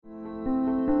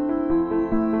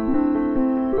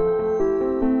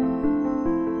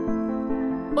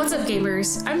What's up,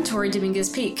 gamers? I'm Tori Dominguez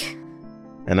Peak.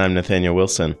 And I'm Nathaniel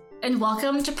Wilson. And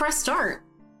welcome to Press Start.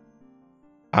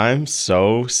 I'm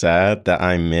so sad that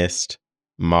I missed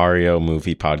Mario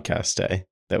Movie Podcast Day,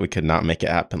 that we could not make it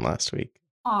happen last week.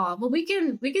 Aw, well, we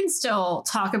can still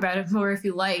talk about it more if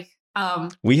you like.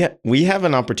 We have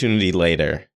an opportunity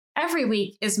later. Every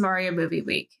week is Mario Movie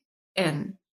Week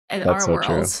in That's our so world.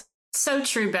 true. So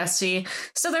true, bestie.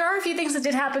 So there are a few things that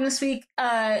did happen this week.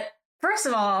 First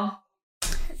of all,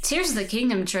 Tears of the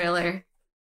Kingdom trailer.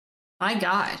 My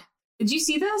God. Did you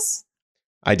see this?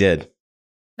 I did.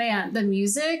 Man, the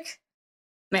music.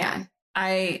 Man,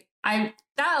 I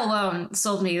that alone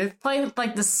sold me. They're playing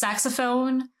like the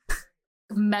saxophone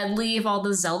medley of all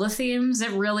the Zelda themes. It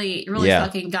really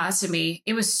fucking got to me.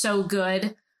 It was so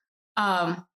good.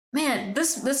 Man,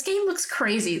 this game looks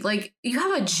crazy. Like, you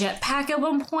have a jetpack at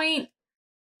one point.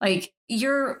 Like,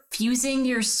 you're fusing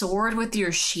your sword with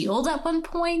your shield at one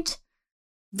point.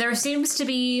 There seems to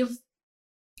be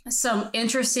some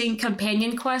interesting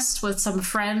companion quests with some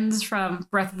friends from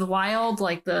Breath of the Wild,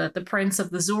 like the Prince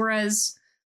of the Zoras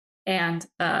and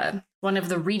one of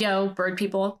the Rito bird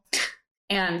people.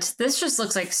 And this just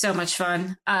looks like so much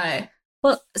fun.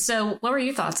 So what were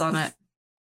your thoughts on it?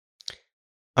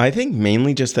 I think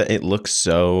mainly just that it looks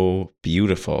so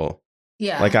beautiful.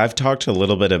 Yeah. Like, I've talked a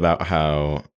little bit about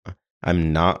how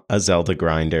I'm not a Zelda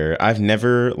grinder. I've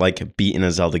never beaten a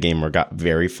Zelda game or got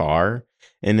very far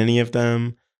in any of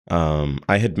them.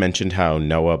 I had mentioned how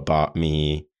Noah bought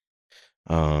me,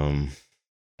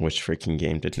 which freaking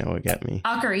game did Noah get me?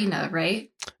 Ocarina,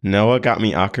 right? Noah got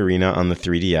me Ocarina on the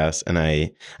 3DS, and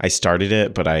I started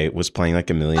it, but I was playing like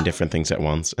a million different things at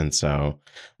once, and so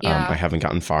I haven't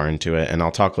gotten far into it. And I'll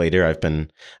talk later. I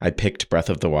picked Breath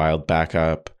of the Wild back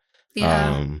up.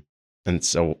 Yeah. And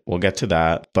so we'll get to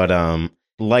that. But I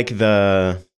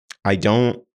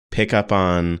don't pick up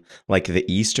on like the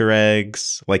Easter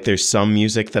eggs. Like, there's some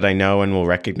music that I know and will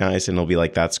recognize, and it'll be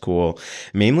like, that's cool.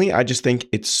 Mainly, I just think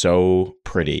it's so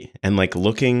pretty. And like,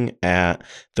 looking at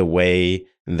the way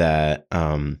that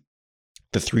the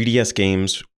 3DS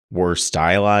games were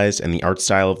stylized and the art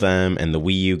style of them, and the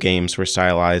Wii U games were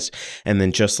stylized, and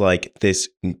then just like this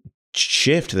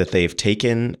shift that they've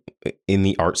taken in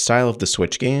the art style of the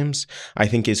Switch games, I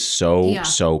think is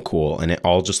so cool, and it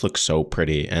all just looks so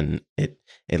pretty, and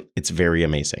it's very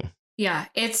amazing. Yeah,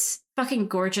 it's fucking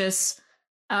gorgeous.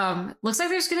 Looks like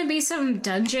there's gonna be some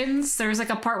dungeons. There's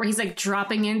like a part where he's like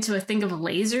dropping into a thing of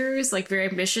lasers, like very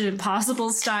Mission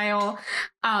Impossible style.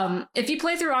 If you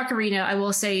play through Ocarina, I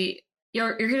will say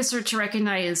you're gonna start to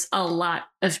recognize a lot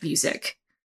of music.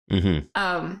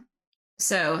 Mm-hmm.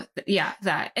 So yeah,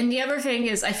 that. And the other thing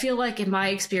is, I feel like in my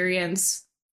experience,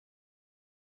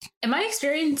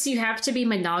 you have to be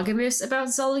monogamous about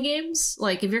Zelda games.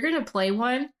 Like, if you're going to play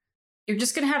one, you're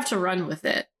just going to have to run with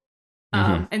it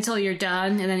until you're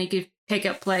done. And then you can pick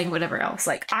up playing whatever else.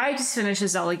 Like, I just finished a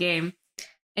Zelda game,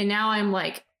 and now I'm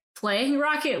like playing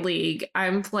Rocket League.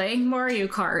 I'm playing Mario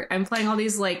Kart. I'm playing all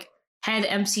these like head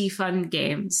empty fun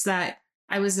games that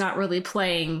I was not really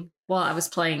playing while I was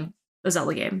playing the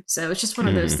Zelda game. So it's just one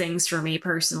of those things for me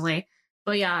personally.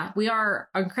 But yeah, we are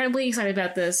incredibly excited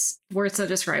about this. Words to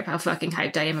describe how fucking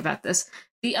hyped I am about this.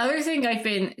 The other thing I've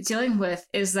been dealing with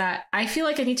is that I feel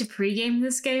like I need to pregame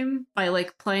this game by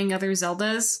like playing other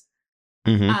Zeldas.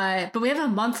 But we have a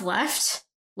month left,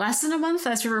 less than a month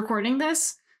as we're recording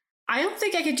this. I don't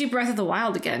think I could do Breath of the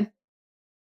Wild again.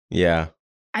 Yeah.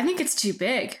 I think it's too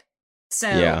big. So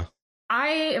yeah. I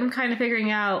am kind of figuring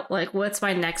out like what's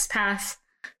my next path.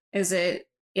 Is it?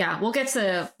 Yeah, we'll get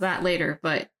to that later,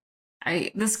 but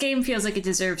this game feels like it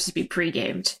deserves to be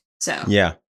pre-gamed. So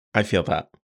yeah, I feel that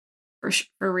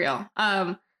for real.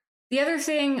 The other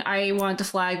thing I wanted to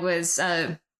flag was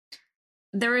there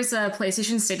was a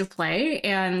PlayStation State of Play,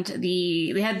 and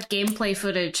they had gameplay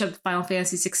footage of Final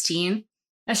Fantasy 16.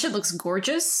 That shit looks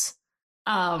gorgeous.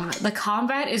 The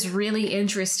combat is really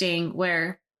interesting,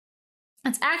 where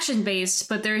it's action based,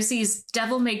 but there's these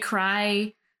Devil May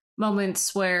Cry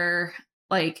moments where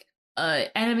like an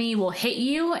enemy will hit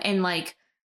you, and like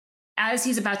as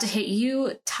he's about to hit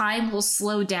you, time will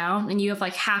slow down, and you have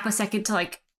like half a second to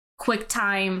like quick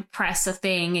time press a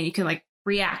thing, and you can like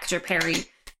react or parry,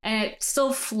 and it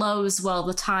still flows well,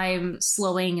 the time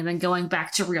slowing and then going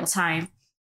back to real time.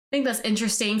 I think that's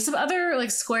interesting. Some other like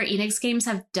Square Enix games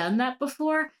have done that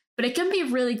before, but it can be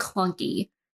really clunky.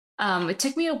 It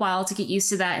took me a while to get used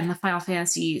to that in the Final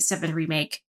Fantasy VII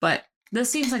Remake, but this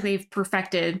seems like they've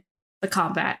perfected the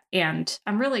combat, and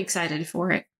I'm really excited for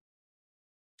it.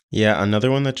 Yeah, another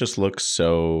one that just looks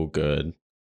so good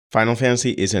Final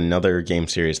Fantasy is another game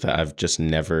series that I've just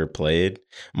never played.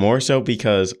 More so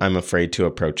because I'm afraid to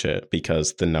approach it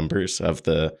because the numbers of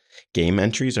the game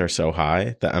entries are so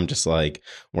high that I'm just like,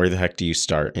 where the heck do you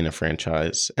start in a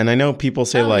franchise? And I know people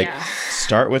say Oh like, yeah.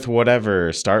 start with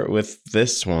whatever, start with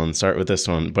this one, start with this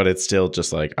one, but it's still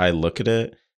just like I look at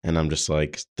it and I'm just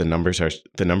like the numbers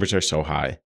are so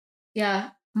high. Yeah.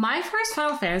 My first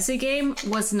Final Fantasy game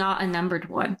was not a numbered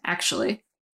one, actually.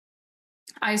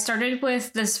 I started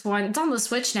with this one. It's on the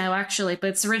Switch now, actually,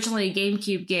 but it's originally a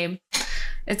GameCube game.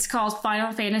 It's called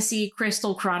Final Fantasy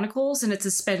Crystal Chronicles, and it's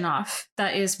a spin-off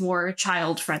that is more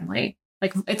child-friendly.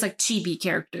 Like, it's like chibi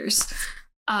characters.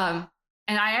 And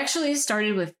I actually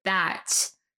started with that,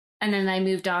 and then I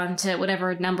moved on to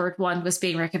whatever numbered one was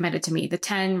being recommended to me, the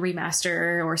 10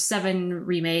 remaster or 7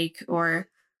 remake or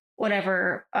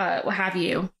whatever, what have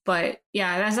you. But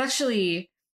yeah, that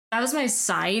was my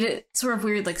sort of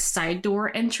weird, like side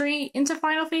door entry into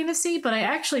Final Fantasy, but I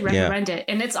actually Yeah. recommend it.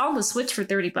 And it's on the Switch for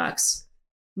 $30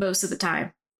 most of the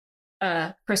time.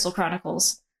 Crystal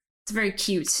Chronicles. It's very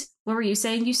cute. What were you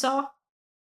saying you saw?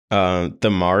 The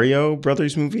Mario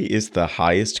Brothers movie is the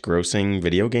highest grossing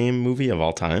video game movie of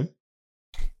all time.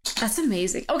 That's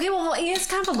amazing. Okay, well, it's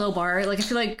kind of a low bar. Like, I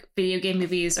feel like video game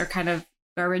movies are kind of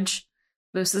garbage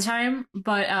most of the time.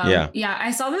 But yeah,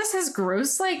 I saw this has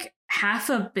grossed like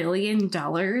 $500 million,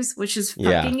 which is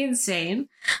fucking insane.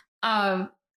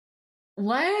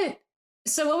 What?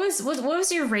 So what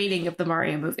was your rating of the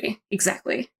Mario movie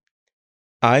exactly?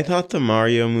 I thought the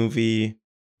Mario movie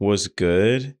was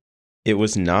good. It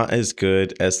was not as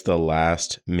good as the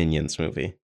last Minions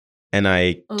movie. And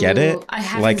I get Ooh, it. I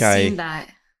haven't Like seen that.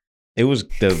 it was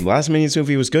the last Minions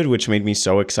movie was good, which made me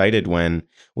so excited when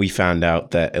we found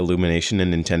out that Illumination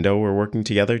and Nintendo were working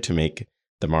together to make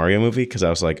the Mario movie because I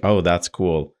was like, "Oh, that's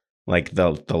cool." Like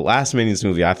the last Minions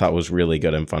movie I thought was really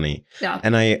good and funny. Yeah.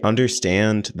 And I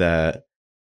understand that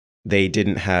they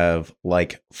didn't have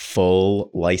like full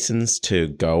license to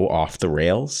go off the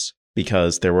rails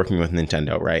because they're working with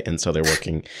Nintendo, right? And so they're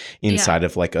working inside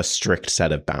of like a strict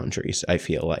set of boundaries. I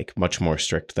feel like much more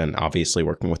strict than obviously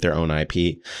working with their own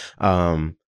IP.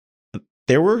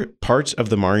 There were parts of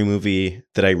the Mario movie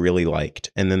that I really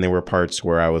liked, and then there were parts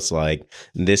where I was like,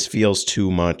 this feels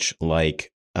too much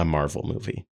like a Marvel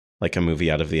movie, like a movie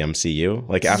out of the MCU.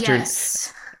 Like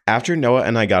after Noah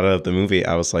and I got out of the movie,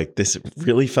 I was like, this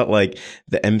really felt like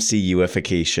the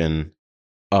MCU-ification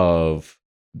of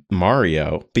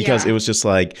Mario because it was just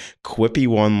like quippy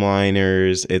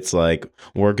one-liners. It's like,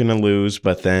 we're gonna lose,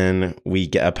 but then we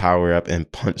get a power up and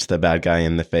punch the bad guy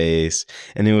in the face.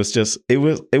 And it was just it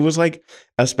was like,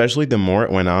 especially the more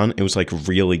it went on, it was like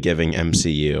really giving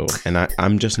MCU. And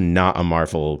I'm just not a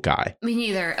Marvel guy. Me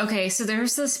neither. Okay, so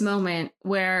there's this moment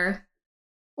where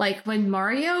like when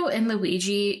Mario and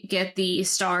Luigi get the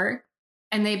star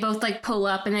and they both like pull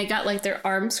up and they got like their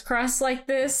arms crossed like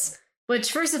this,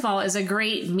 which first of all is a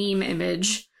great meme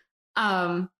image.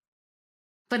 But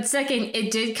second,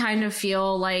 it did kind of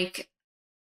feel like,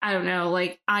 I don't know,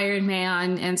 like Iron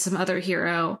Man and some other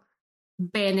hero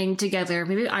banding together,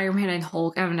 maybe Iron Man and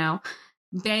Hulk, I don't know,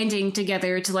 banding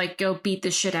together to like go beat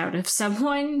the shit out of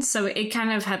someone. So it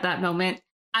kind of had that moment.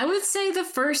 I would say the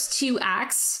first 2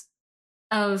 acts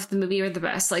of the movie are the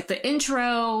best, like the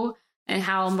intro and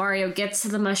how Mario gets to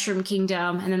the Mushroom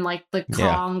Kingdom, and then like the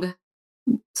Kong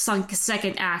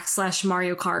second act /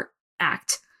 Mario Kart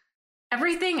act.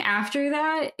 Everything after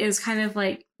that is kind of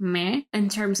like meh in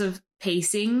terms of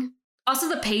pacing. Also,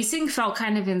 the pacing felt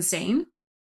kind of insane.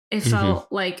 It felt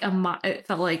like it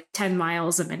felt like 10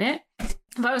 miles a minute.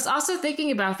 But I was also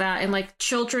thinking about that and like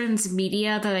children's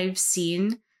media that I've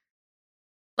seen.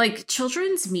 Like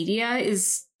children's media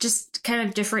is just kind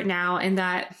of different now in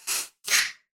that,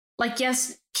 like,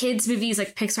 yes, kids movies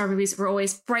like Pixar movies were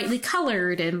always brightly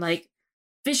colored and like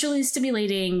visually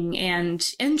stimulating and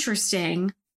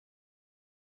interesting.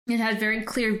 It had very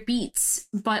clear beats,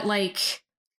 but like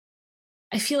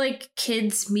I feel like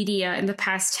kids media in the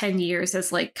past 10 years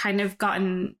has like kind of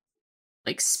gotten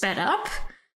like sped up,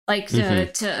 like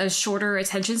to a shorter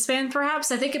attention span,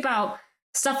 perhaps. I think about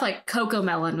stuff like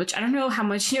CoComelon, which I don't know how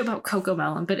much you know about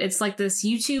CoComelon, but it's like this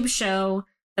YouTube show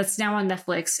that's now on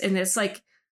Netflix, and it's like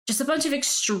just a bunch of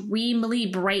extremely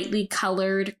brightly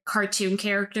colored cartoon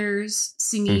characters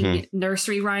singing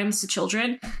nursery rhymes to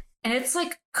children, and it's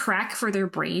like crack for their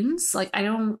brains. Like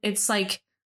it's like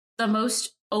the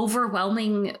most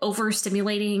overwhelming,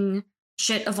 overstimulating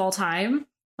shit of all time.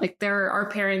 Like there are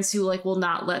parents who like will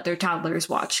not let their toddlers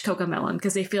watch CoComelon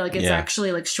because they feel like it's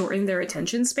actually like shortened their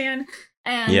attention span.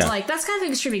 And like that's kind of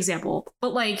an extreme example,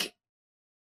 but like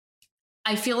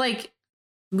I feel like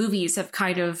movies have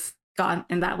kind of gone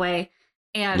in that way.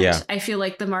 And Yeah. I feel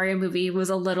like the Mario movie was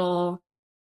a little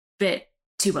bit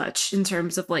too much in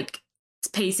terms of like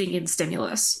pacing and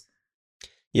stimulus.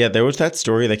 Yeah, there was that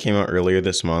story that came out earlier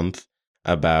this month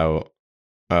about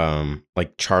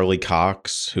like Charlie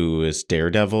Cox, who is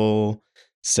Daredevil,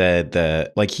 said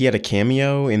that like he had a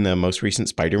cameo in the most recent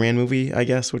Spider-Man movie, I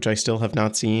guess, which I still have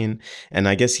not seen. And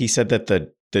I guess he said that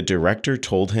the director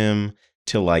told him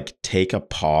to like take a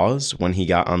pause when he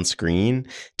got on screen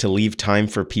to leave time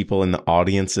for people in the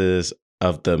audiences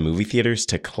of the movie theaters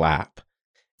to clap.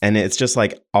 And it's just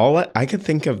like I could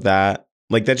think of that.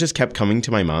 Like that just kept coming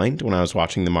to my mind when I was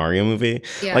watching the Mario movie.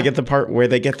 Yeah. Like at the part where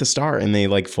they get the star and they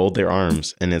like fold their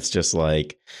arms. And it's just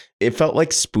like, it felt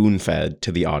like spoon fed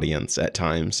to the audience at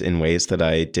times in ways that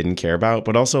I didn't care about.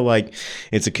 But also like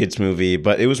it's a kid's movie.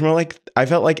 But it was more like, I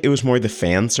felt like it was more the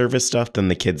fan service stuff than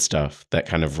the kid stuff that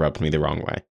kind of rubbed me the wrong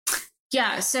way.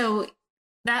 Yeah. So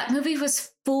that movie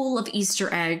was full of Easter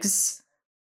eggs.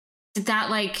 Did that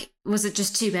like, was it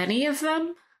just too many of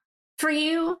them for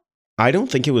you? I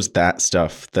don't think it was that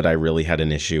stuff that I really had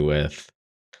an issue with.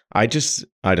 I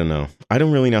don't know. I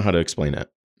don't really know how to explain it.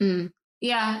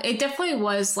 Yeah, it definitely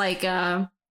was like there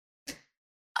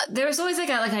was always like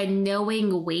a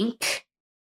knowing wink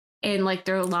in like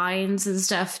their lines and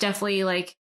stuff. Definitely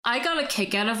like I got a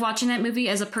kick out of watching that movie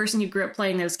as a person who grew up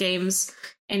playing those games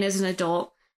and as an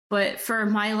adult. But for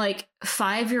my like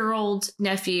 5-year-old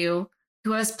nephew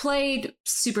who has played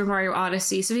Super Mario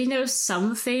Odyssey, so he knows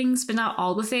some things, but not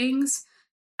all the things.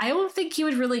 I don't think he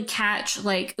would really catch,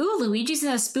 like, ooh, Luigi's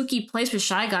in a spooky place with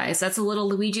Shy Guys. That's a little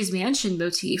Luigi's Mansion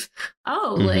motif.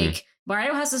 Oh, like,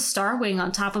 Mario has a star wing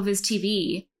on top of his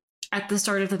TV at the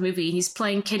start of the movie. He's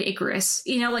playing Kid Icarus.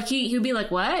 You know, like, he'd be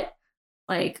like, what?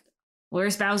 Like,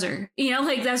 where's Bowser? You know,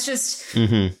 like, that's just...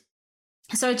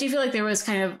 So I do feel like there was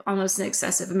kind of almost an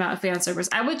excessive amount of fan service.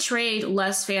 I would trade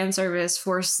less fan service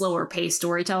for slower paced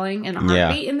storytelling and a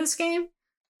heartbeat in this game.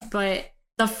 But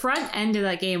the front end of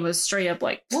that game was straight up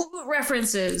like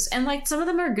references. And like some of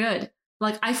them are good.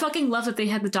 Like I fucking love that they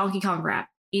had the Donkey Kong rap.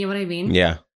 You know what I mean?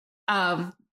 Yeah.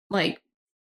 Like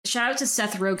shout out to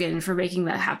Seth Rogen for making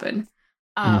that happen.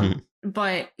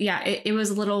 But yeah, it was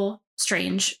a little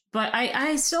strange, but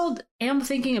I still am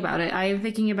thinking about it. I am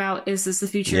thinking about, is this the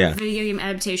future of video game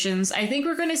adaptations? I think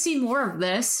we're going to see more of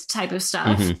this type of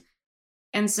stuff.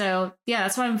 And so, yeah,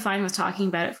 that's why I'm fine with talking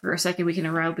about it for a second week in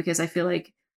a row, because I feel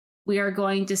like we are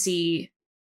going to see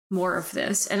more of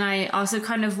this. And I also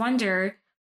kind of wonder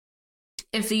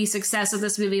if the success of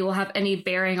this movie will have any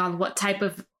bearing on what type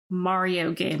of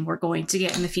Mario game we're going to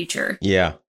get in the future.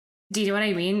 Yeah. Do you know what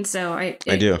I mean? So I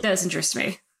do. It does interest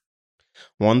me.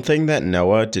 One thing that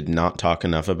Noah did not talk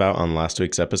enough about on last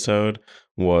week's episode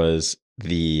was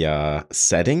the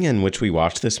setting in which we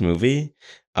watched this movie.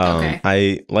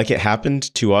 I like it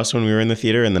happened to us when we were in the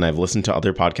theater, and then I've listened to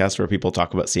other podcasts where people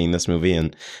talk about seeing this movie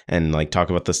and like talk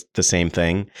about the same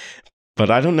thing.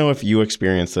 But I don't know if you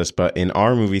experienced this, but in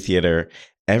our movie theater,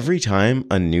 every time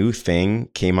a new thing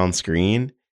came on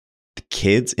screen, the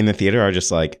kids in the theater are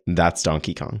just like, that's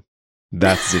Donkey Kong.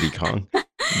 That's Diddy Kong.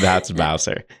 That's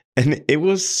Bowser. And it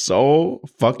was so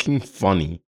fucking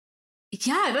funny.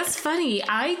 Yeah, that's funny.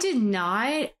 I did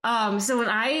not. So when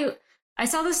I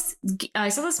saw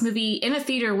this movie in a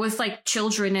theater with like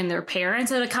children and their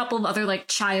parents and a couple of other like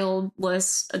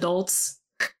childless adults,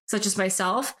 such as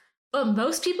myself. But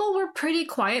most people were pretty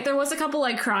quiet. There was a couple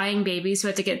like crying babies who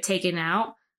had to get taken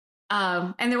out.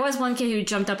 And there was one kid who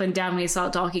jumped up and down when he saw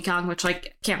Donkey Kong, which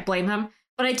like can't blame him.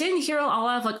 But I didn't hear a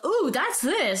lot of like, ooh, that's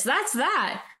this, that's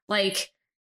that. Like,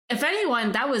 if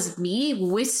anyone, that was me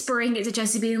whispering it to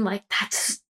Jesse, being like,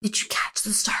 did you catch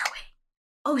the Star Wing?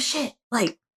 Oh shit,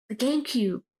 like the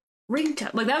GameCube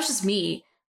ringtone. Like that was just me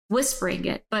whispering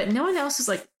it, but no one else was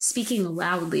like speaking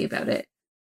loudly about it.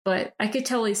 But I could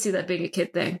totally see that being a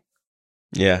kid thing.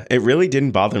 Yeah, it really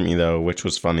didn't bother me though, which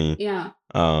was funny. Yeah.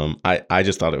 I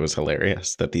just thought it was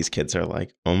hilarious that these kids are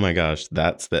like, oh my gosh,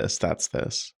 that's this.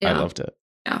 Yeah. I loved it.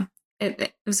 Yeah,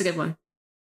 it was a good one.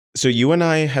 So you and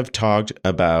I have talked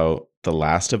about The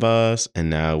Last of Us,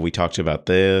 and now we talked about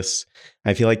this.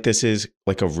 I feel like this is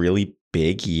like a really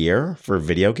big year for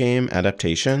video game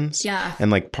adaptations. Yeah. And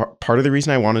like part of the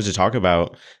reason I wanted to talk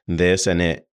about this and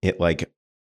it like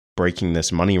breaking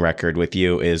this money record with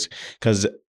you is because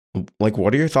like,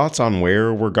 what are your thoughts on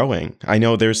where we're going? I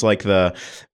know there's like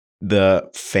the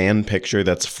fan picture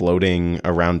that's floating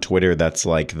around Twitter that's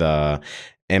like the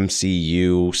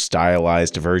MCU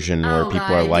stylized version where people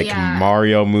are like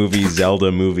Mario movie,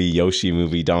 Zelda movie, Yoshi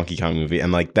movie, Donkey Kong movie,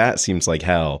 and like that seems like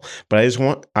hell. But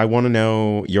I want to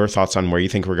know your thoughts on where you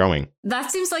think we're going.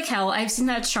 That seems like hell. I've seen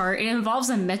that chart. It involves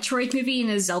a Metroid movie and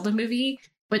a Zelda movie.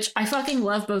 which I fucking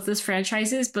love both those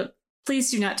franchises, but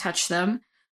please do not touch them.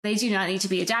 They do not need to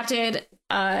be adapted.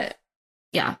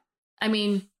 Yeah. I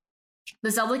mean,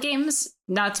 the Zelda games,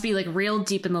 not to be like real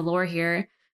deep in the lore here,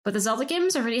 but the Zelda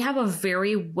games already have a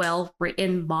very well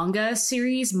written manga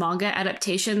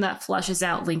adaptation that fleshes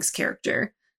out Link's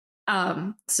character.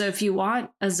 So if you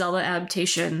want a Zelda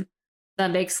adaptation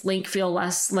that makes Link feel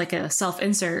less like a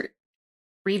self-insert,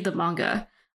 read the manga.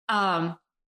 And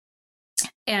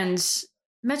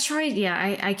Metroid,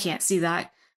 yeah, I can't see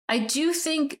that. I do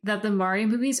think that the Mario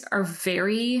movies are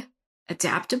very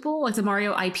adaptable. Like the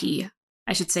Mario IP,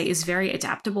 I should say, is very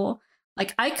adaptable.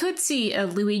 Like I could see a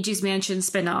Luigi's Mansion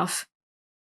spinoff.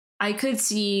 I could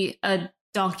see a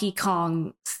Donkey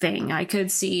Kong thing. I could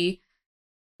see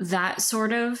that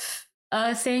sort of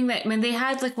thing. That, I mean, they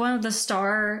had like one of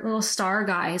the little star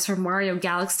guys from Mario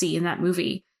Galaxy in that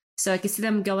movie. So I could see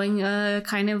them going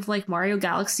kind of like Mario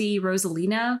Galaxy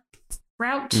Rosalina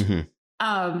route.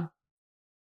 Mm-hmm.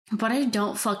 But I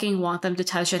don't fucking want them to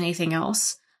touch anything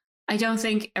else. I don't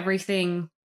think everything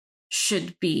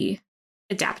should be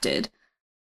adapted.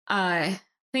 I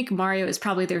think Mario is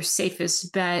probably their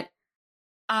safest bet.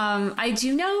 I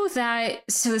do know that,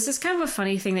 so this is kind of a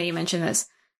funny thing that you mentioned this.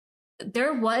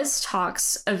 There was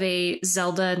talks of a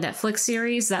Zelda Netflix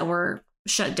series that were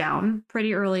shut down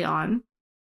pretty early on.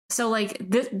 So like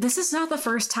this is not the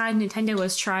first time Nintendo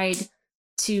has tried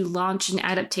to launch an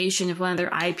adaptation of one of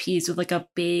their IPs with like a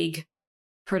big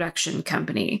production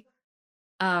company.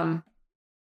 But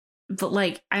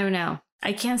like, I don't know.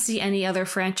 I can't see any other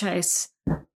franchise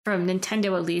from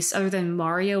Nintendo, at least, other than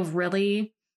Mario,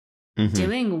 really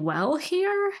doing well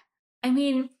here. I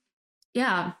mean,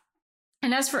 yeah.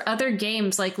 And as for other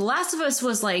games, like Last of Us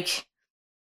was like,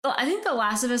 I think The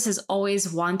Last of Us has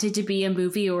always wanted to be a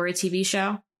movie or a TV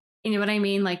show. You know what I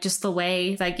mean? Like just the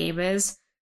way that game is,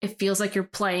 it feels like you're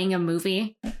playing a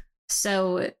movie.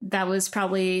 So that was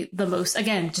probably the most,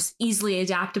 again, just easily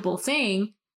adaptable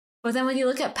thing. But then when you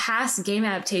look at past game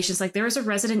adaptations, like there was a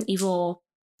Resident Evil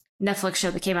Netflix show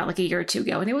that came out like a year or two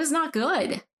ago, and it was not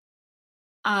good.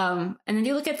 And then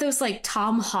you look at those like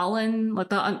Tom Holland,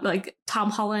 like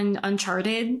Tom Holland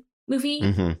Uncharted movie.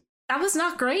 Mm-hmm. That was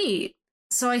not great.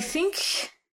 So I think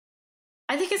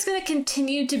it's going to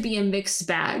continue to be a mixed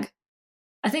bag.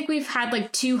 I think we've had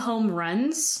like 2 home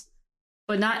runs,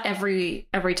 but not every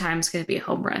time it's going to be a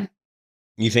home run.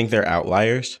 You think they're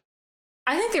outliers?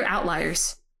 I think they're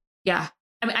outliers. Yeah.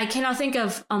 I mean, I cannot think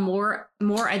of a more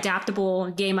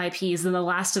adaptable game IPs than The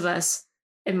Last of Us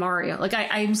and Mario. Like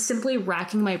I'm simply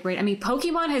racking my brain. I mean,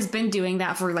 Pokemon has been doing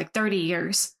that for like 30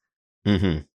 years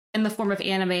in the form of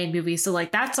anime and movies. So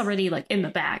like that's already like in the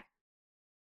bag.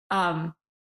 And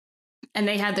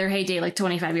they had their heyday like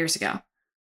 25 years ago.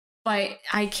 But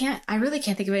I really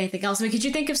can't think of anything else. I mean, could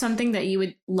you think of something that you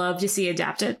would love to see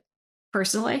adapted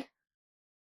personally?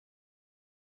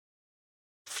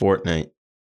 Fortnite.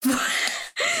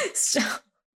 So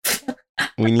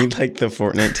we need like the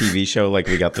Fortnite TV show, like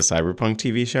we got the Cyberpunk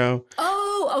TV show.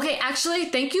 Oh, okay. Actually,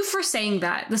 thank you for saying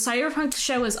that. The Cyberpunk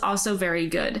show is also very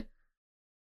good.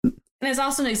 And it's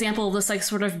also an example of this like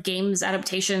sort of games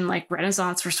adaptation like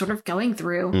renaissance we're sort of going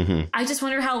through. Mm-hmm. I just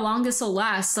wonder how long this will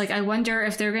last. Like I wonder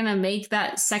if they're going to make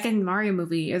that second Mario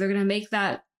movie or they're going to make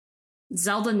that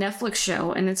Zelda Netflix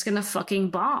show and it's going to fucking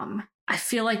bomb. I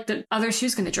feel like the other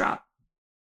shoe's going to drop.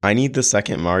 I need the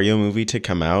second Mario movie to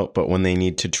come out, but when they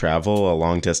need to travel a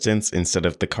long distance, instead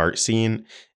of the kart scene,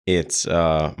 it's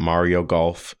Mario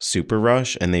Golf Super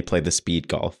Rush, and they play the speed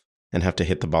golf and have to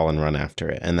hit the ball and run after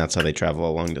it. And that's how they travel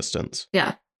a long distance.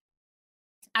 Yeah.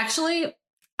 Actually,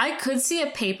 I could see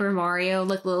a Paper Mario,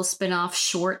 like little spin-off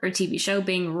short or TV show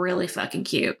being really fucking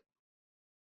cute.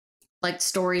 Like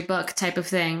storybook type of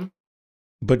thing.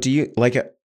 But do you like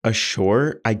a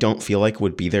short, I don't feel like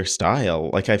would be their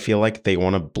style. Like I feel like they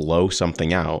want to blow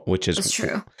something out, which is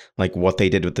true. Like what they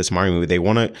did with this Mario movie. They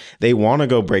want to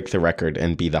go break the record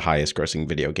and be the highest grossing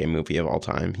video game movie of all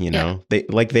time, you know? Yeah.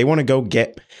 They want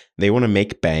to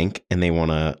make bank and they want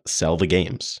to sell the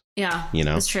games. Yeah. You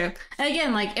know? That's true. And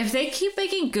again, like if they keep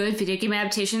making good video game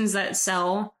adaptations that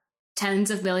sell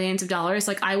tens of millions of dollars,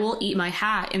 like I will eat my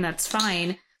hat and that's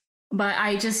fine. But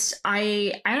I don't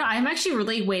know. I'm actually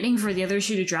really waiting for the other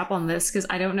shoe to drop on this because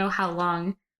I don't know how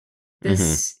long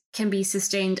this can be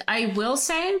sustained. I will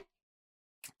say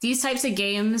these types of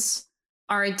games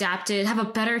are adapted, have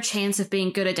a better chance of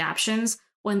being good adaptions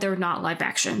when they're not live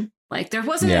action. Like there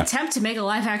was an attempt to make a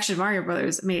live action Mario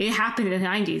Brothers. I mean, it happened in the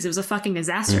 90s. It was a fucking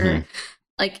disaster. Mm-hmm.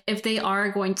 Like if they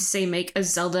are going to say make a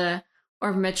Zelda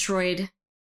or Metroid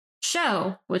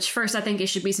show, which first I think it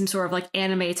should be some sort of like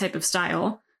anime type of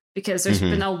style. because there's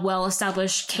been a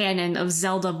well-established canon of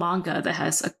Zelda manga that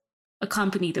has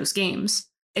accompanied those games,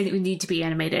 and it would need to be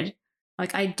animated.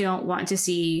 Like, I don't want to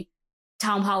see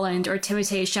Tom Holland or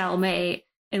Timothée Chalamet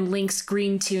in Link's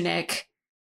green tunic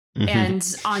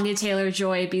and Anya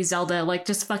Taylor-Joy be Zelda. Like,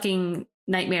 just fucking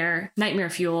nightmare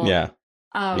fuel. Yeah.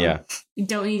 You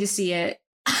don't need to see it.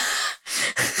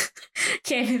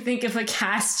 Can't even think of a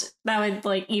cast that would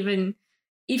like even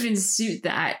suit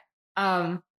that.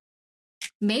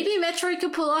 Maybe Metroid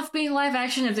could pull off being live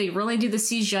action if they really do the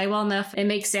CGI well enough and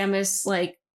make Samus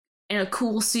like in a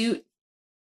cool suit.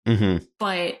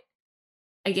 But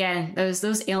again,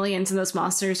 those aliens and those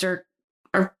monsters are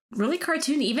really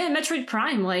cartoony. Even in Metroid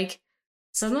Prime, like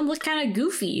some of them look kind of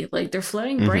goofy. Like they're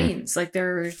floating brains. Like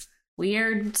they're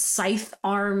weird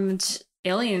scythe-armed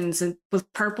aliens and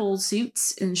with purple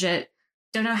suits and shit.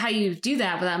 Don't know how you do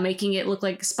that without making it look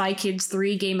like Spy Kids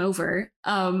 3 Game Over.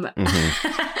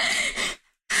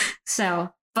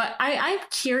 So, but I'm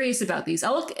curious about these.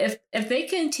 I'll look if they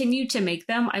continue to make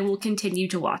them, I will continue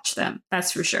to watch them.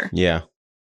 That's for sure. Yeah.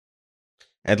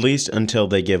 At least until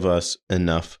they give us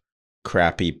enough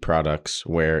crappy products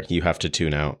where you have to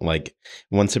tune out. Like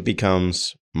once it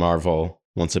becomes Marvel,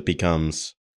 once it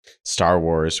becomes Star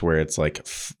Wars, where it's like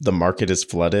the market is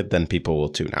flooded, then people will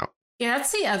tune out. Yeah,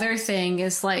 that's the other thing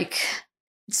is like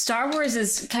Star Wars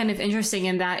is kind of interesting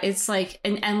in that it's like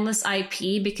an endless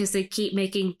IP because they keep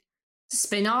making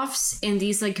spin-offs in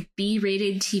these like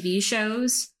B-rated TV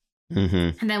shows.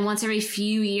 And then once every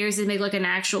few years they make like an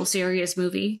actual serious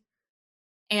movie.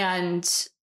 And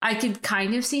I could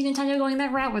kind of see Nintendo going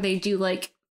that route where they do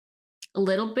like a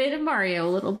little bit of Mario,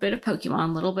 a little bit of Pokemon,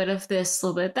 a little bit of this, a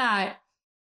little bit of that.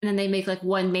 And then they make like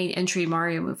one main entry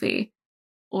Mario movie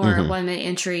or one main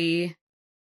entry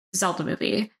Zelda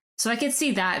movie. So I could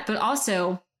see that. But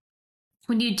also,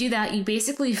 when you do that, you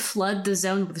basically flood the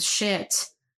zone with shit.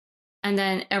 And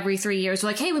then every 3 years, we're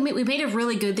like, hey, we made a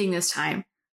really good thing this time.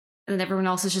 And then everyone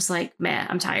else is just like, man,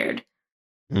 I'm tired.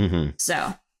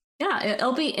 So, yeah,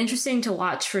 it'll be interesting to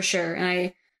watch for sure.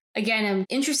 And I'm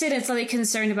interested and slightly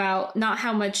concerned about not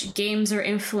how much games are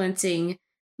influencing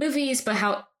movies, but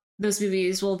how those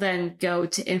movies will then go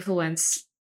to influence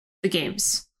the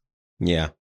games. Yeah.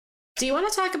 Do you want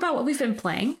to talk about what we've been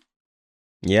playing?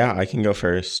 Yeah, I can go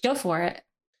first. Go for it.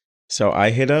 So I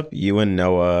hit up you and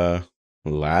Noah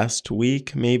last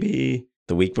week, maybe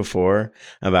the week before,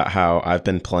 about how I've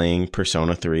been playing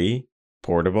Persona 3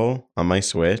 Portable on my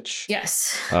Switch.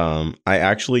 Yes. I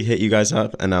actually hit you guys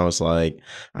up and I was like,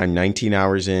 I'm 19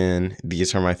 hours in.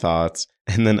 These are my thoughts.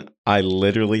 And then I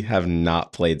literally have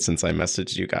not played since I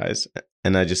messaged you guys.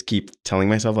 And I just keep telling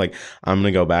myself, like, I'm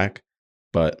going to go back,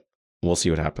 but we'll see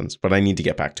what happens. But I need to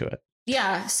get back to it.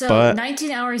 Yeah. So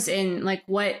 19 hours in, like,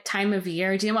 what time of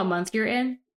year? Do you know what month you're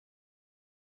in?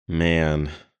 Man,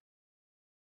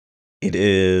 it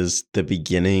is the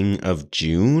beginning of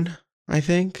June, I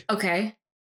think. Okay.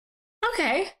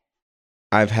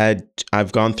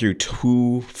 I've gone through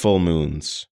 2 full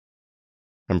moons.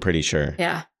 I'm pretty sure.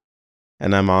 Yeah.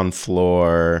 And I'm on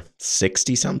floor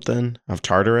 60 something of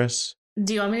Tartarus.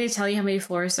 Do you want me to tell you how many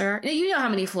floors there are? You know how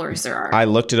many floors there are. I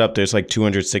looked it up. There's like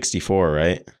 264,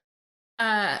 right?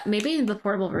 Maybe in the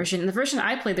portable version. In the version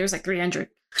I played, there's like 300.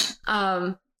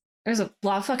 There's a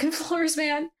lot of fucking floors,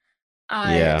 man.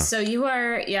 Yeah. So you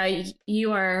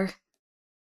are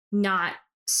not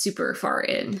super far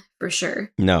in, for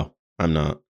sure. No, I'm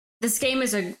not. This game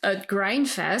is a grind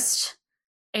fest,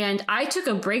 and I took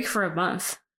a break for a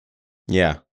month.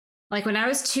 Yeah. Like when I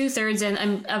was 2/3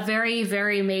 in, a very,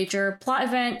 very major plot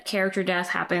event, character death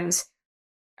happens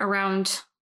around,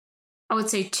 I would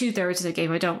say 2/3 of the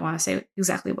game. I don't want to say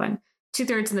exactly when.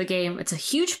 2/3 of the game, it's a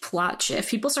huge plot shift.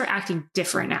 People start acting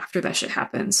different after that shit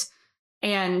happens.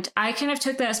 And I kind of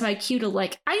took that as my cue to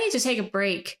like, I need to take a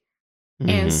break.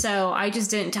 And so I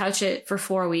just didn't touch it for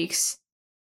 4 weeks.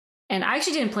 And I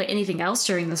actually didn't play anything else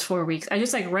during those 4 weeks. I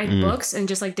just like read books and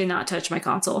just like did not touch my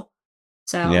console.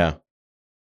 So yeah.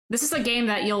 This is a game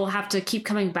that you'll have to keep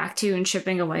coming back to and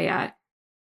chipping away at.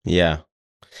 Yeah.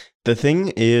 The thing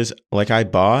is, like, I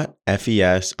bought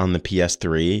FES on the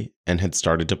PS3 and had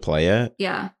started to play it.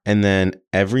 Yeah. And then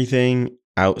everything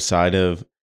outside of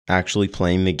actually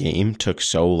playing the game took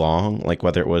so long, like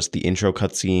whether it was the intro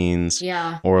cutscenes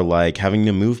or like having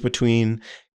to move between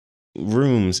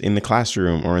rooms in the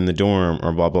classroom or in the dorm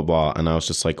or blah, blah, blah. And I was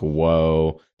just like,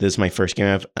 whoa, this is my first game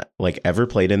I've like ever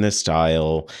played in this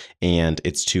style. And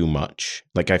it's too much.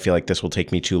 Like, I feel like this will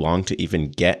take me too long to even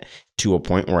get to a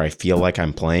point where I feel like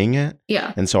I'm playing it.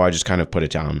 Yeah. And so I just kind of put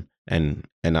it down and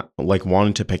like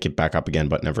wanted to pick it back up again,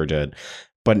 but never did.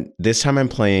 But this time I'm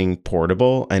playing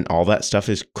portable, and all that stuff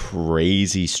is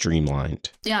crazy streamlined.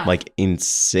 Yeah. Like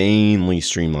insanely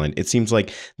streamlined. It seems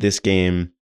like this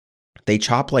game, they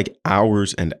chop like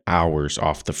hours and hours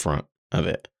off the front of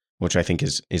it, which I think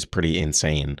is pretty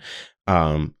insane.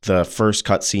 The first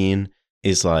cutscene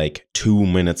is like 2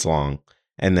 minutes long.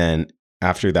 And then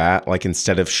after that, like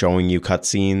instead of showing you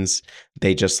cutscenes,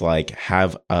 they just like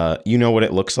have you know what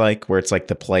it looks like, where it's like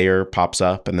the player pops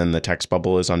up and then the text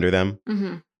bubble is under them.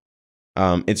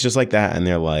 It's just like that, and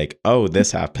they're like, oh,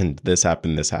 this happened, this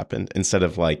happened, this happened, instead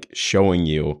of like showing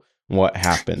you what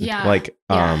happened. Like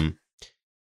I'm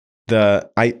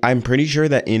pretty sure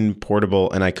that in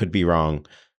portable, and I could be wrong,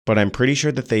 but I'm pretty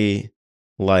sure that they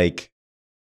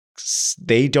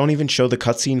don't even show the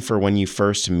cutscene for when you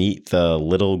first meet the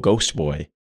little ghost boy.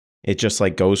 It just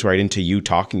like goes right into you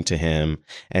talking to him,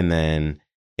 and then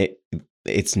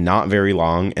it's not very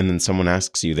long, and then someone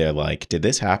asks you, they're like, did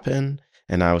this happen?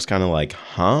 And I was kind of like,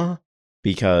 huh?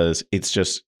 Because it's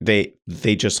just they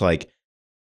just like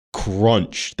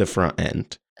crunch the front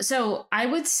end. So I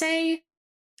would say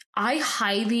I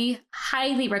highly,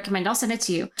 highly recommend, I'll send it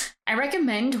to you. I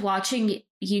recommend watching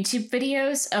YouTube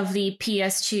videos of the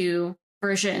PS2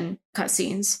 version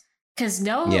cutscenes. Because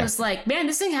Noah was like, man,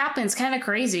 this thing happens kind of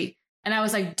crazy. And I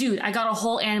was like, dude, I got a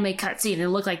whole anime cutscene and it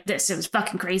looked like this. It was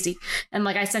fucking crazy. And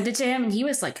like I sent it to him and he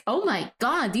was like, oh my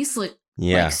God, these look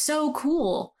like so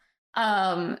cool.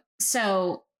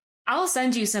 So I'll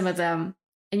send you some of them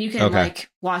and you can like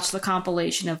watch the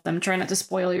compilation of them. Try not to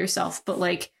spoil yourself, but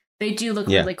like they do look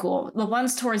really cool. The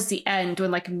ones towards the end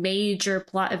when like major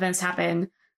plot events happen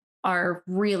are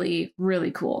really,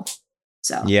 really cool.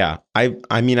 So yeah,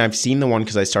 I mean I've seen the one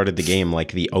because I started the game,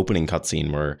 like the opening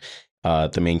cutscene where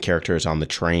the main character is on the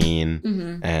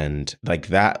train, and like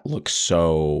that looks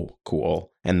so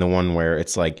cool. And the one where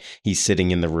it's like he's sitting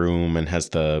in the room and has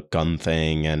the gun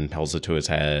thing and holds it to his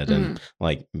head, and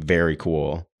like very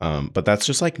cool. But that's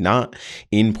just like not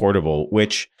in portable,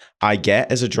 which I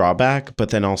get as a drawback, but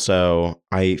then also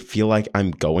I feel like I'm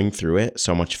going through it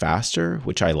so much faster,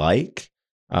 which I like.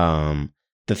 The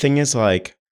thing is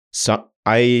like,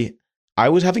 I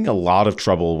was having a lot of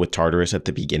trouble with Tartarus at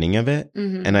the beginning of it.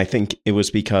 And I think it was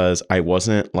because I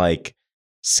wasn't like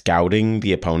scouting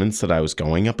the opponents that I was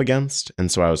going up against.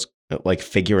 And so I was like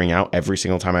figuring out every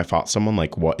single time I fought someone,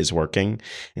 like what is working,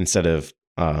 instead of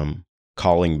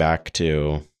calling back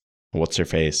to what's her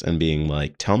face and being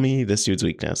like, tell me this dude's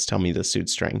weakness, tell me this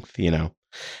dude's strength, you know?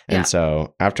 And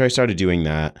so after I started doing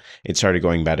that, it started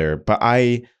going better. But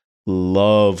I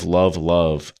love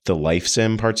the life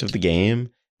sim parts of the game.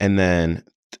 And then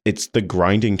it's the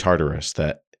grinding Tartarus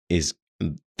that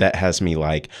has me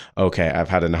like, okay, I've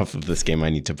had enough of this game.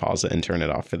 I need to pause it and turn it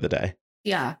off for the day.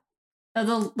 Yeah.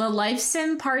 The life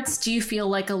sim parts do feel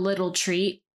like a little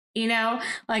treat, you know?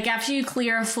 Like after you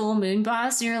clear a full moon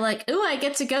boss, you're like, ooh, I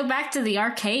get to go back to the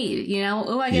arcade, you know?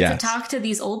 Ooh, I get to talk to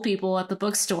these old people at the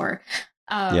bookstore.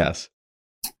 Yes.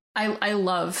 I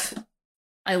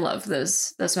love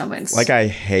those moments. Like I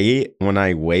hate when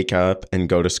I wake up and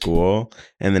go to school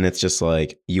and then it's just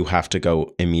like, you have to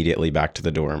go immediately back to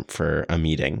the dorm for a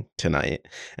meeting tonight.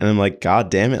 And I'm like, God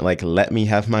damn it. Like, let me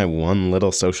have my one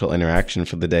little social interaction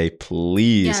for the day,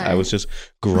 please. Yeah. I was just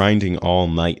grinding all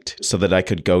night so that I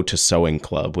could go to sewing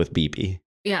club with BB.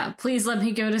 Yeah, please let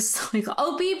me go to sewing club.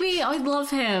 Oh, BB, I love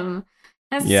him.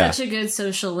 That's such a good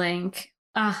social link.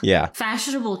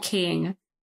 Fashionable king.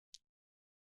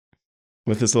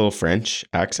 With this little French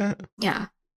accent? Yeah.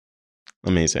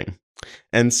 Amazing.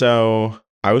 And so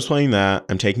I was playing that.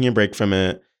 I'm taking a break from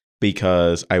it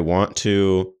because I want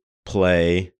to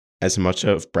play as much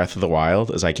of Breath of the Wild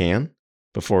as I can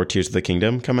before Tears of the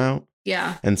Kingdom come out.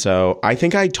 Yeah. And so I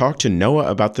think I talked to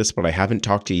Noah about this, but I haven't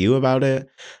talked to you about it.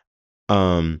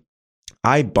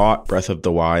 I bought Breath of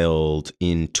the Wild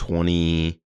in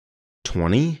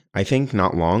 2020, I think,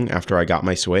 not long after I got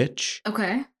my Switch.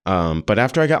 Okay. But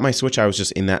after I got my Switch, I was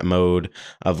just in that mode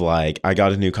of like, I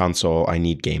got a new console, I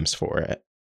need games for it.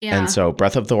 Yeah. And so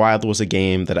Breath of the Wild was a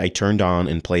game that I turned on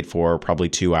and played for probably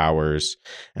 2 hours.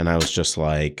 And I was just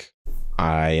like,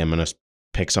 I am going to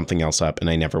pick something else up. And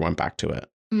I never went back to it.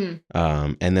 And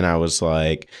then I was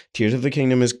like, Tears of the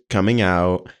Kingdom is coming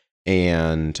out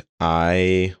and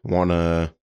I want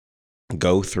to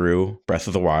go through Breath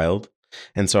of the Wild.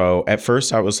 And so at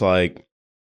first I was like,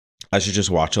 I should just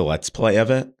watch a Let's Play of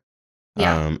it.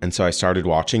 Yeah. And so I started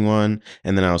watching one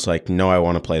and then I was like, no, I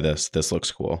want to play this. This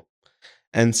looks cool.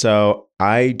 And so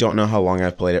I don't know how long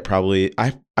I've played it.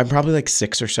 I'm probably like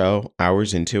 6 or so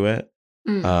hours into it.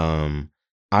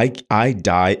 I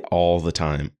die all the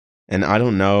time. And I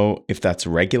don't know if that's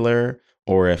regular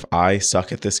or if I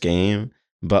suck at this game,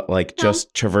 but like No.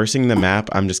 just traversing the map,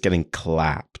 I'm just getting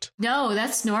clapped. No,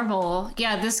 that's normal.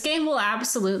 Yeah, this game will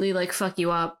absolutely like fuck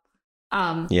you up.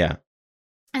 Yeah.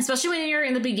 Especially when you're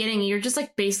in the beginning, you're just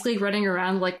like basically running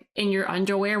around like in your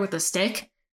underwear with a stick.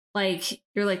 Like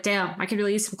you're like, damn, I could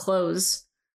really use some clothes.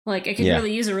 Like I could Yeah.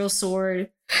 really use a real sword.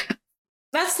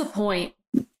 That's the point.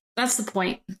 That's the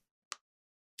point.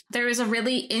 There is a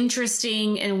really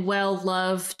interesting and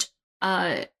well-loved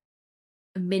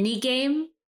mini game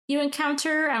you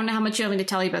encounter. I don't know how much you want me to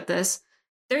tell you about this.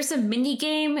 There's a mini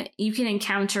game you can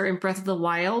encounter in Breath of the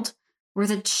Wild where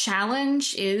the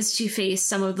challenge is to face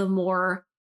some of the more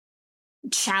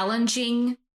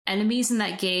challenging enemies in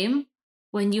that game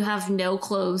when you have no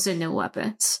clothes and no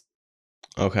weapons.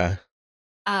 Okay.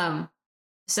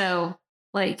 So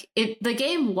like the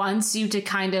game wants you to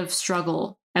kind of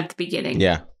struggle at the beginning.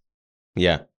 Yeah.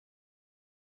 Yeah.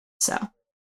 So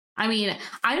I mean,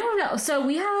 I don't know. So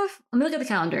we have, let me look at the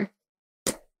calendar.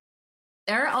 It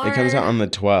comes out on the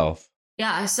 12th.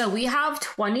 Yeah, so we have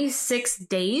 26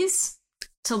 days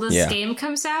till this game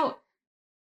comes out.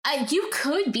 You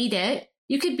could beat it.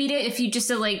 You could beat it if you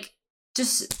just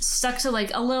just stuck to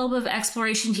like a little bit of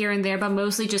exploration here and there, but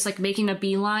mostly just like making a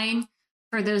beeline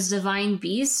for those divine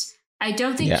beasts. I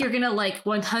don't think you're gonna like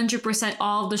 100%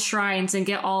 all the shrines and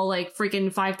get all like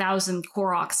freaking 5,000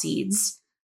 Korok seeds.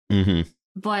 Mm-hmm.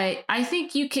 But I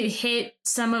think you could hit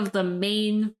some of the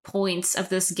main points of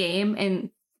this game and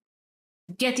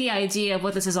get the idea of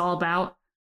what this is all about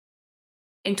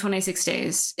in 26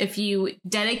 days. If you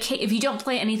don't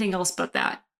play anything else but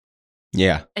that.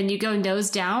 Yeah. And you go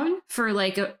nose down for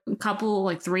like a couple,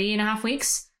 like 3.5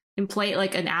 weeks and play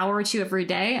like an hour or two every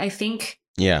day, I think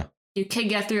you can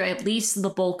get through at least the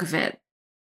bulk of it.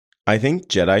 I think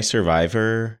Jedi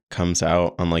Survivor comes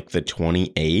out on like the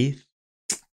 28th.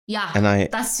 Yeah,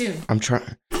 and that's soon.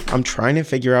 I'm trying to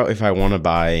figure out if I want to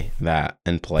buy that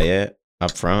and play it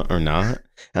up front or not.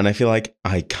 And I feel like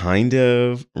I kind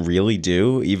of really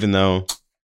do, even though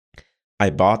I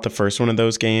bought the first one of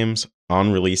those games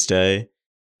on release day.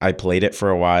 I played it for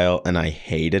a while and I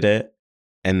hated it.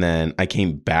 And then I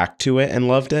came back to it and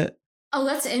loved it. Oh,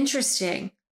 that's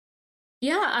interesting.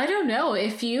 Yeah, I don't know.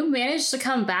 If you manage to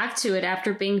come back to it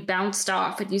after being bounced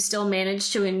off and you still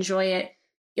manage to enjoy it,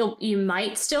 you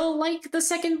might still like the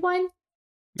second one.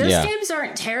 Those games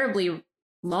aren't terribly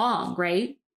long,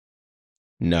 right?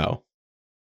 No.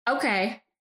 Okay.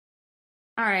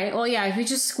 All right. Well, yeah, if you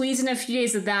just squeeze in a few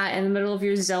days of that in the middle of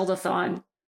your Zelda-thon,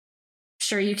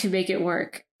 sure, you can make it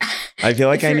work. I feel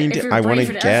like I want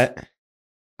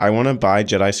to buy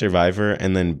Jedi Survivor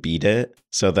and then beat it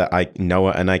so that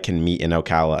Noah and I can meet in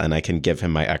Ocala and I can give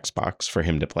him my Xbox for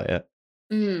him to play it.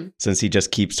 Since he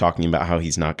just keeps talking about how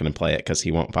he's not going to play it because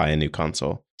he won't buy a new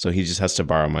console. So he just has to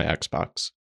borrow my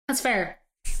Xbox. That's fair.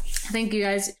 I think you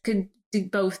guys could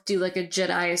both do like a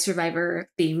Jedi Survivor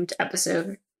themed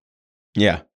episode.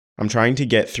 Yeah. I'm trying to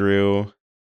get through.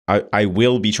 I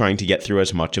will be trying to get through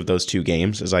as much of those two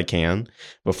games as I can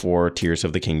before Tears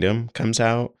of the Kingdom comes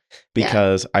out.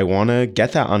 Because I want to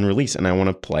get that on release and I want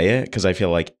to play it because I feel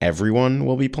like everyone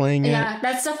will be playing it. Yeah,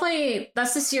 that's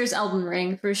this year's Elden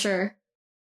Ring for sure.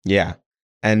 Yeah.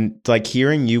 And like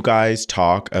hearing you guys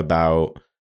talk about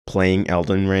playing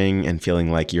Elden Ring and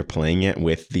feeling like you're playing it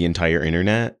with the entire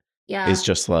internet is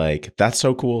just like, that's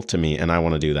so cool to me. And I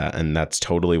want to do that. And that's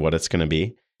totally what it's going to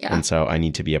be. Yeah. And so I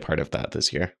need to be a part of that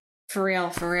this year. For real,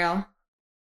 for real.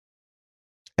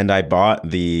 And I bought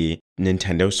the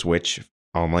Nintendo Switch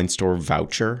online store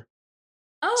voucher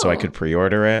so I could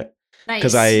pre-order it.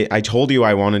 Because I told you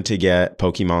I wanted to get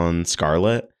Pokemon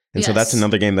Scarlet. And so that's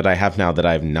another game that I have now that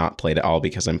I have not played at all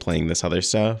because I'm playing this other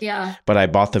stuff. Yeah. But I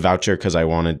bought the voucher because I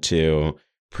wanted to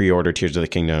pre-order Tears of the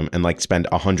Kingdom and like spend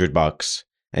 $100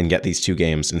 and get these two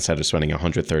games instead of spending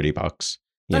 $130.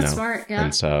 That's smart, yeah.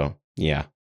 And so, yeah.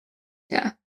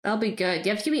 Yeah, that'll be good.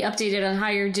 You have to keep me updated on how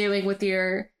you're doing with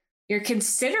your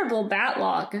considerable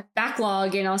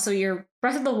backlog and also your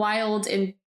Breath of the Wild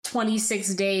in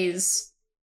 26 days.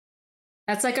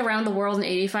 That's like around the world in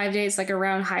 85 days, like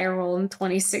around Hyrule in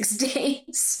 26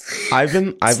 days. I've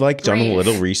done a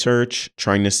little research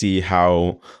trying to see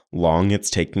how long it's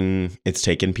taken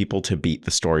people to beat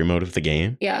the story mode of the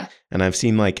game. Yeah. And I've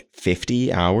seen like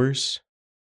 50 hours.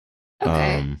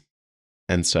 Okay.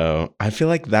 And so I feel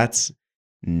like that's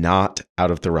not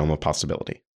out of the realm of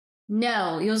possibility.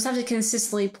 No, you'll just have to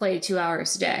consistently play 2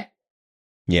 hours a day.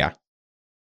 Yeah.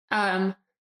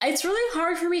 It's really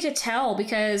hard for me to tell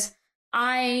because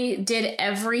I did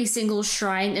every single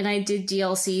shrine and I did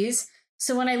DLCs.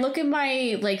 So when I look at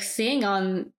my like thing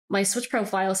on my Switch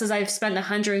profile, it says I've spent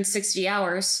 160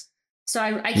 hours. So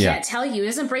I can't tell you. It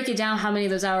doesn't break it down how many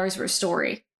of those hours were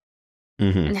story.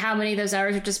 Mm-hmm. And how many of those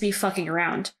hours would just be fucking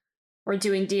around or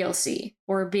doing DLC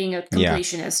or being a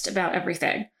completionist about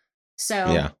everything.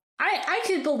 So I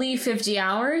could believe 50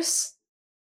 hours.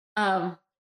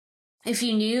 If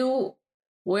you knew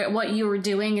what you were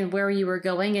doing and where you were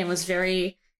going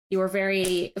and you were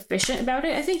very efficient about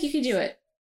it, I think you could do it.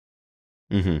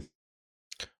 Mm-hmm.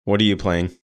 What are you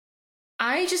playing?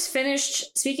 I just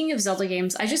finished, speaking of Zelda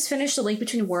games, I just finished A Link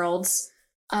Between Worlds.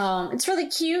 It's really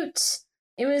cute.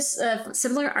 It was a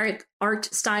similar art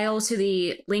style to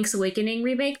the Link's Awakening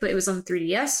remake, but it was on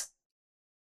 3DS.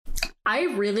 I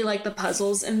really like the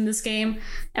puzzles in this game.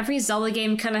 Every Zelda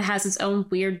game kind of has its own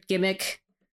weird gimmick.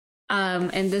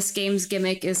 And this game's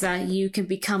gimmick is that you can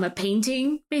become a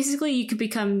painting. Basically, you can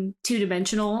become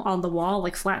two-dimensional on the wall,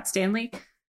 like Flat Stanley.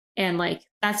 And like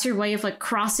that's your way of like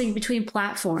crossing between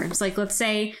platforms. Like let's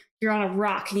say you're on a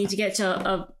rock, you need to get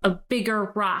to a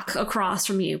bigger rock across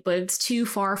from you, but it's too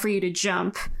far for you to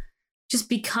jump. Just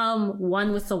become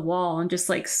one with the wall and just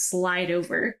like slide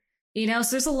over. You know,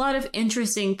 so there's a lot of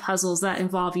interesting puzzles that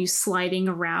involve you sliding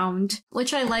around,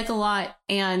 which I like a lot.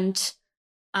 And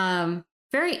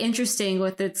very interesting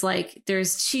with it's like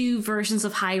there's two versions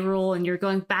of Hyrule and you're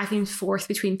going back and forth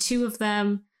between two of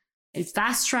them. It's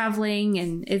fast traveling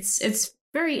and it's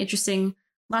very interesting.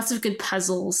 Lots of good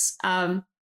puzzles.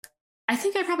 I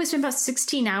think I probably spent about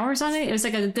 16 hours on it. It was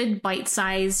like a good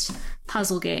bite-sized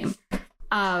puzzle game.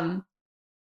 So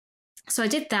I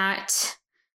did that.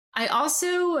 I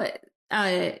also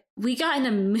we got in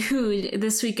a mood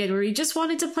this weekend where we just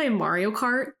wanted to play Mario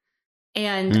Kart.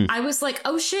 And I was like,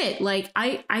 oh shit, like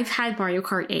I've had Mario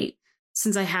Kart 8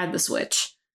 since I had the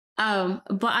Switch. But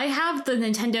I have the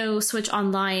Nintendo Switch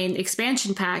Online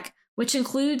expansion pack, which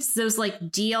includes those like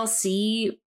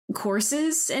DLC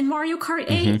courses in Mario Kart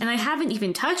 8, and I haven't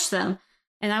even touched them.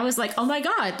 And I was like, oh my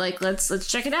god, like let's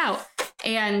check it out.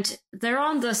 And they're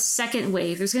on the second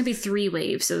wave. There's going to be 3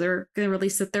 waves, so they're going to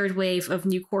release the 3rd wave of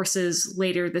new courses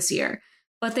later this year.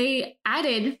 But they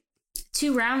added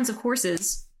 2 rounds of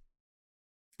courses.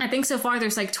 I think so far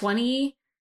there's like 20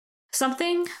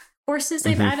 something courses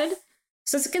they've added.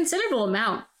 So it's a considerable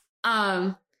amount.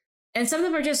 And some of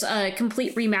them are just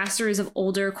complete remasters of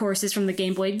older courses from the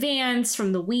Game Boy Advance,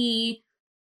 from the Wii.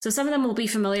 So some of them will be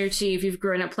familiar to you if you've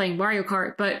grown up playing Mario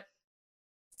Kart, but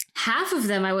half of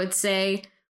them, I would say,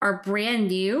 are brand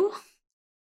new.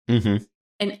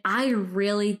 And I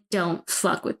really don't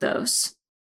fuck with those.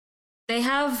 They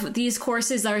have these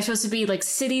courses that are supposed to be like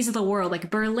cities of the world, like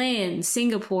Berlin,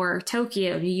 Singapore,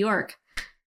 Tokyo, New York.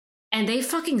 And they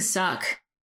fucking suck.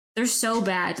 They're so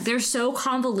bad. They're so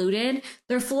convoluted.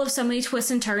 They're full of so many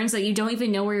twists and turns that you don't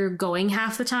even know where you're going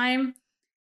half the time.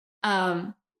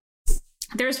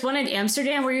 There's one in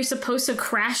Amsterdam where you're supposed to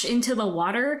crash into the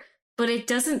water, but it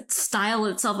doesn't style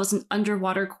itself as an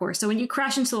underwater course. So when you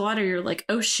crash into the water, you're like,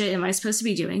 oh shit, am I supposed to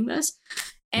be doing this?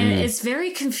 And it's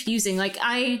very confusing. Like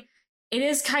it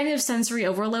is kind of sensory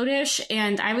overload-ish.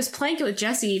 And I was playing it with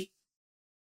Jesse.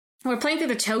 We're playing through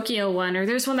the Tokyo one, or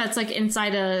there's one that's like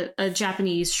inside a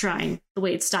Japanese shrine, the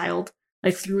way it's styled,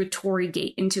 like through a torii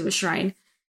gate into a shrine.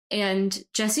 And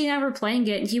Jesse and I were playing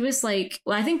it, and he was like,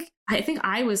 well, I think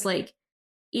I was like,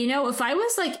 you know, if I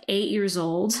was like 8 years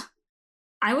old,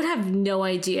 I would have no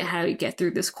idea how to get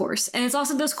through this course. And it's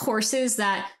also those courses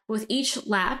that with each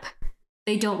lap,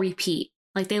 they don't repeat.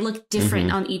 Like they look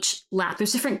different on each lap.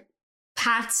 There's different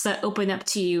paths that open up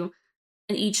to you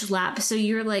in each lap. So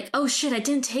you're like, oh shit, I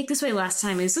didn't take this way last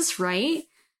time. Is this right?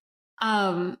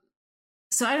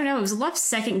 So I don't know. It was a lot of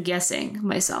second guessing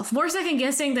myself. More second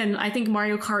guessing than I think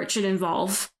Mario Kart should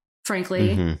involve,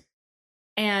 frankly.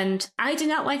 And I did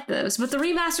not like those. But the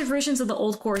remastered versions of the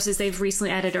old courses they've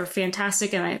recently added are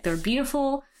fantastic and they're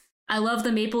beautiful. I love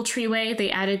the Maple Treeway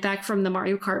they added back from the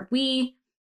Mario Kart Wii.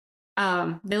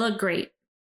 They look great.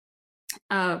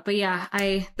 But yeah,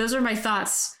 those are my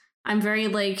thoughts. I'm very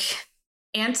like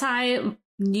anti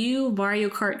new Mario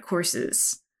Kart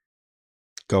courses.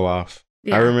 Go off.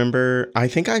 Yeah. I remember, I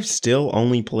think I've still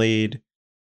only played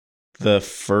the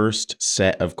first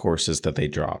set of courses that they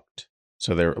dropped.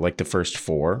 So they're like the first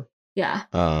 4. Yeah.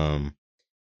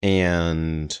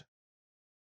 And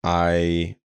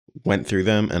I went through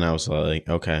them and I was like,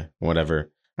 okay,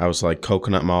 whatever. I was like,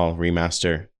 Coconut Mall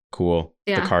remaster, cool.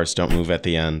 Yeah. The cars don't move at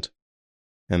the end.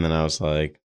 And then I was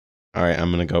like, all right,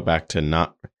 I'm going to go back to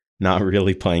not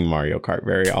really playing Mario Kart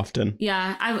very often.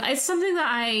 Yeah, it's something that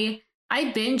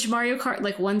I binge Mario Kart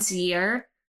like once a year.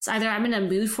 It's either I'm in a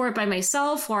mood for it by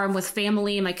myself or I'm with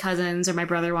family and my cousins or my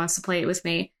brother wants to play it with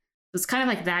me. It's kind of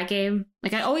like that game.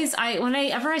 Like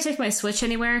whenever I take my Switch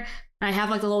anywhere and I have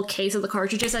like a little case of the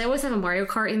cartridges, I always have a Mario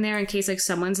Kart in there in case like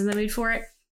someone's in the mood for it.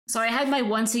 So I had my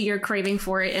once a year craving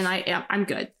for it, and I'm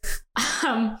good.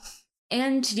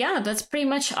 And yeah, that's pretty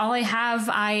much all I have.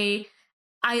 I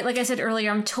like I said earlier,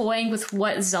 I'm toying with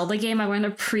what Zelda game I want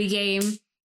to pregame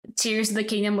Tears of the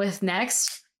Kingdom with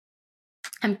next.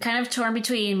 I'm kind of torn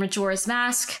between Majora's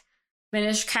Mask,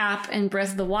 Minish Cap, and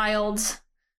Breath of the Wild.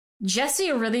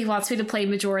 Jesse really wants me to play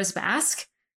Majora's Mask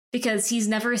because he's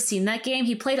never seen that game.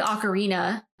 He played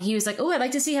Ocarina. He was like, oh, I'd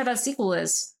like to see how that sequel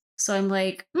is. So I'm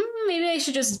like, maybe I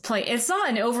should just play. It's not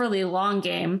an overly long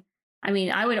game. I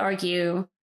mean, I would argue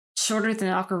shorter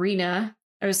than Ocarina.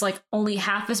 There's like only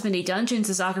half as many dungeons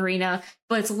as Ocarina,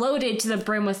 but it's loaded to the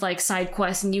brim with like side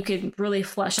quests, and you can really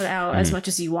flesh it out as much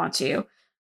as you want to.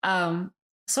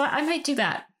 So I might do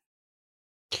that.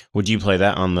 Would you play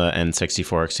that on the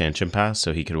N64 expansion pass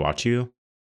so he could watch you?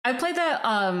 I played that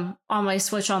on my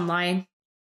Switch Online.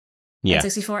 Yeah.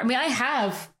 N64. I mean, I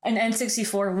have an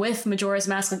N64 with Majora's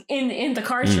Mask like, in the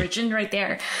cartridge and right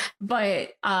there.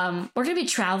 But we're going to be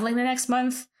traveling the next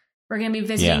month. We're going to be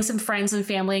visiting some friends and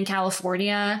family in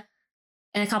California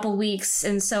in a couple weeks.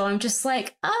 And so I'm just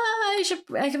like, I should,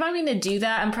 like, if I'm going to do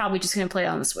that, I'm probably just going to play it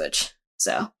on the Switch.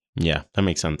 So. Yeah, that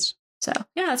makes sense. So,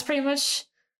 yeah, that's pretty much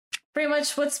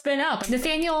what's been up.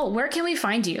 Nathaniel, where can we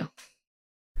find you?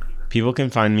 People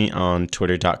can find me on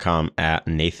twitter.com at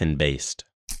NathanBased.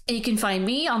 And you can find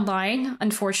me online,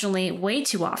 unfortunately, way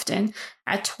too often,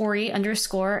 at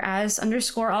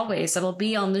Tori_as_always. That'll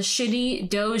be on the shitty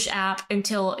Doge app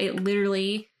until it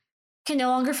literally can no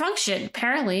longer function.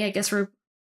 Apparently, I guess we're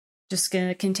just going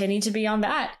to continue to be on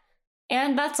that.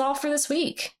 And that's all for this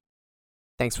week.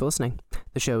 Thanks for listening.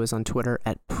 The show is on Twitter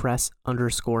at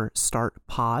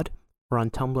press_startpod. We're on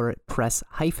Tumblr at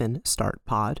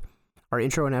press-startpod. Our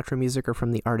intro and outro music are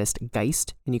from the artist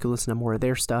Geist, and you can listen to more of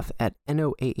their stuff at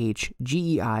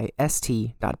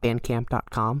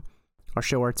noahgeist.bandcamp.com. Our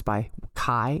show art's by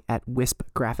Kai at Wisp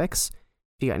Graphics.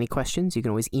 If you got any questions, you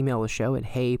can always email the show at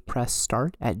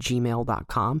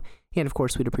heypressstart@gmail.com. And of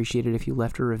course, we'd appreciate it if you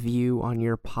left a review on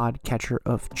your podcatcher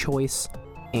of choice.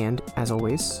 And as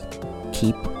always,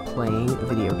 keep playing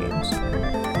video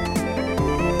games.